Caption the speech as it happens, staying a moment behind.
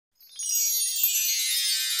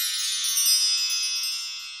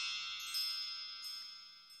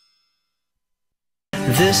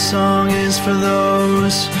This song is for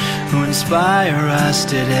those who inspire us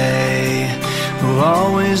today, who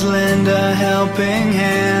always lend a helping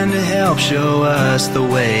hand to help show us the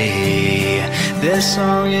way. This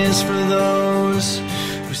song is for those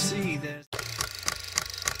who see that.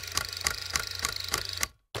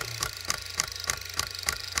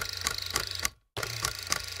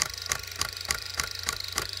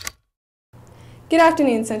 Good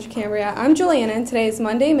afternoon, Central Cambria. I'm Juliana, and today is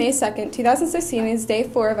Monday, May 2nd, 2016, and is day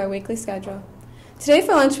 4 of our weekly schedule. Today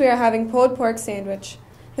for lunch we are having pulled pork sandwich.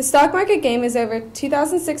 The stock market game is over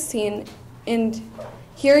 2016, and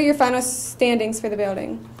here are your final standings for the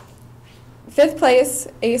building. 5th place,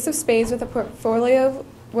 Ace of Spades with a portfolio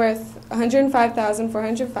worth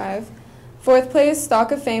 $105,405. 4th place,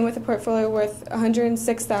 Stock of Fame with a portfolio worth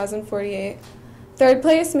 $106,048. 3rd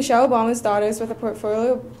place, Michelle Obama's Daughters with a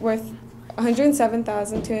portfolio worth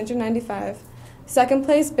 $107,295. 2nd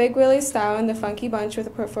place, Big Willie Style and the Funky Bunch with a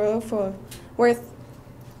portfolio worth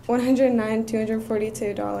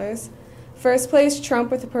 $109,242. 1st place,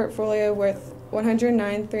 Trump with a portfolio worth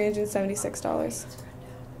 $109,376.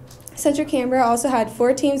 Central Cambria also had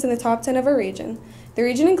 4 teams in the top 10 of our region. The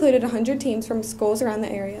region included 100 teams from schools around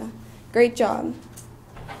the area. Great job.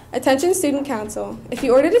 Attention Student Council. If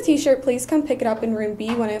you ordered a t-shirt, please come pick it up in room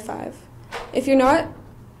B105. If you're not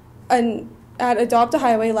at Adopt a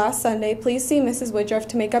Highway last Sunday, please see Mrs. Woodruff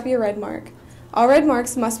to make up your red mark. All red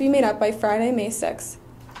marks must be made up by Friday, May 6th.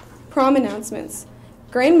 Prom announcements.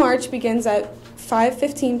 Grand March begins at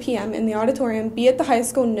 5:15 p.m. in the auditorium. Be at the high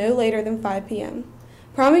school no later than 5 p.m.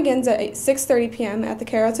 Prom begins at 6:30 p.m. at the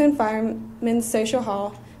Carrollton Firemen's Social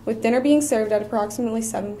Hall, with dinner being served at approximately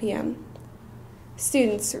 7 p.m.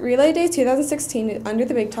 Students, Relay Day 2016 under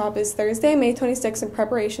the Big Top is Thursday, May 26th, and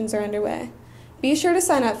preparations are underway. Be sure to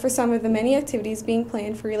sign up for some of the many activities being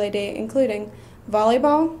planned for Relay Day, including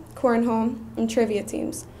volleyball, cornhole, and trivia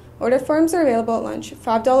teams. Order forms are available at lunch,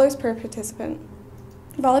 $5 per participant.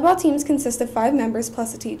 Volleyball teams consist of 5 members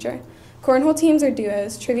plus a teacher. Cornhole teams are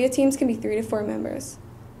duos. Trivia teams can be 3 to 4 members.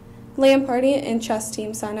 Land party and chess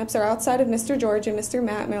team sign-ups are outside of Mr. George and Mr.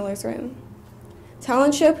 Matt Miller's room.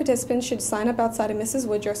 Talent show participants should sign up outside of Mrs.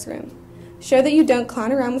 Woodruff's room. Show that you don't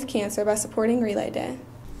clown around with cancer by supporting Relay Day.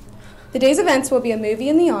 The day's events will be a movie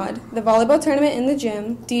in the Odd, the volleyball tournament in the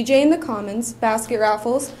gym, DJ in the Commons, basket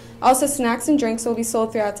raffles. Also, snacks and drinks will be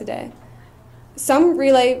sold throughout the day. Some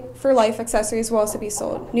Relay for Life accessories will also be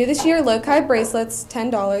sold. New this year, Lokai bracelets,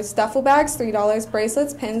 $10, duffel bags, $3,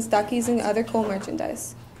 bracelets, pins, duckies, and other cool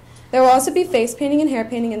merchandise. There will also be face painting and hair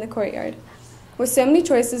painting in the courtyard. With so many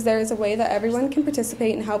choices, there is a way that everyone can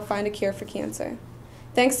participate and help find a cure for cancer.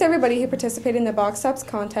 Thanks to everybody who participated in the Box Tops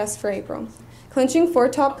contest for April. Clinching 4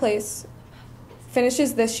 top place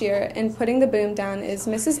finishes this year, and putting the boom down is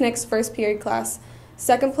Mrs. Nick's first period class.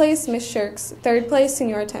 2nd place, Miss Shirks. 3rd place,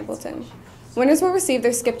 Senora Templeton. Winners will receive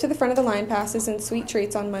their skip to the front of the line passes and sweet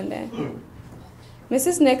treats on Monday.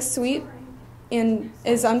 Mrs. Nick's sweet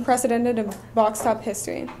is unprecedented in Box Top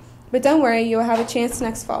history. But don't worry, you will have a chance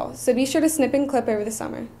next fall, so be sure to snip and clip over the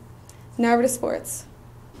summer. Now over to sports.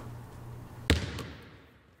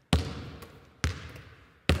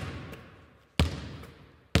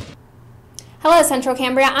 Hello Central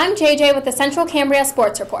Cambria, I'm JJ with the Central Cambria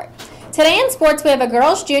Sports Report. Today in sports we have a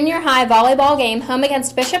girls junior high volleyball game home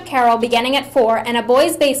against Bishop Carroll beginning at 4 and a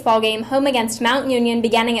boys baseball game home against Mount Union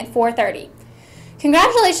beginning at 4:30.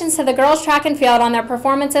 Congratulations to the girls track and field on their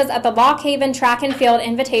performances at the Lock Haven Track and Field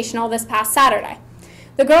Invitational this past Saturday.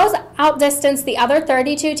 The girls outdistanced the other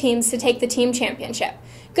 32 teams to take the team championship.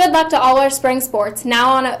 Good luck to all our spring sports.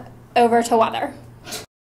 Now on over to weather.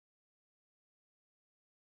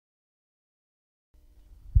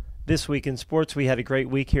 This week in sports, we had a great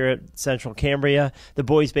week here at Central Cambria. The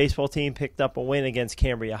boys baseball team picked up a win against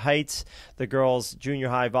Cambria Heights. The girls junior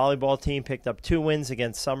high volleyball team picked up 2 wins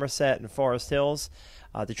against Somerset and Forest Hills.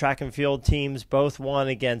 The track and field teams both won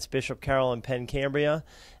against Bishop Carroll and Penn Cambria.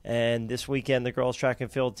 And this weekend, the girls track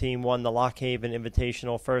and field team won the Lock Haven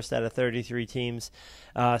Invitational, first out of 33 teams.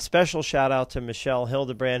 Special shout out to Michelle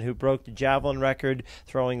Hildebrand, who broke the javelin record,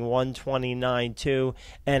 throwing 129.2.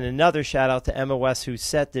 And another shout out to Emma West, who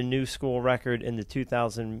set the new school record in the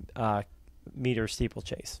 2,000 meter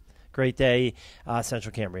steeplechase. Great day,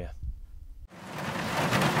 Central Cambria.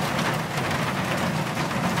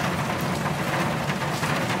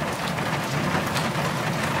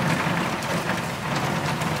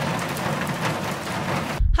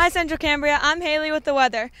 Hi Central Cambria, I'm Haley with the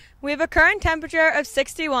weather. We have a current temperature of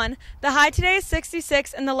 61. The high today is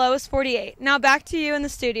 66 and the low is 48. Now back to you in the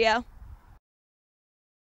studio.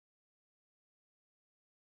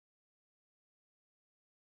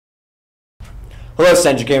 Hello,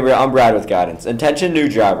 Central Cambria. I'm Brad with Guidance. Attention new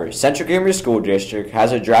drivers. Central Cambria School District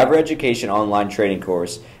has a driver education online training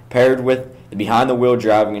course paired with the behind-the-wheel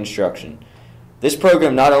driving instruction. This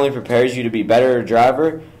program not only prepares you to be better a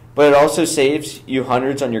driver, but it also saves you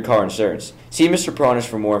hundreds on your car insurance. See Mr. Pranis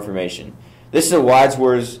for more information. This is a wise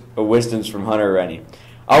words of wisdom from Hunter Rennie.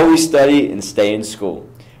 Always study and stay in school.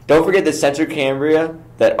 Don't forget that Central Cambria,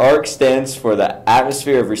 that ARC stands for the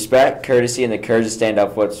atmosphere of respect, courtesy, and the courage to stand up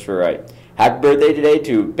for what's right. Happy birthday today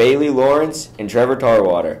to Bailey Lawrence and Trevor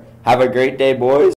Tarwater. Have a great day, boys.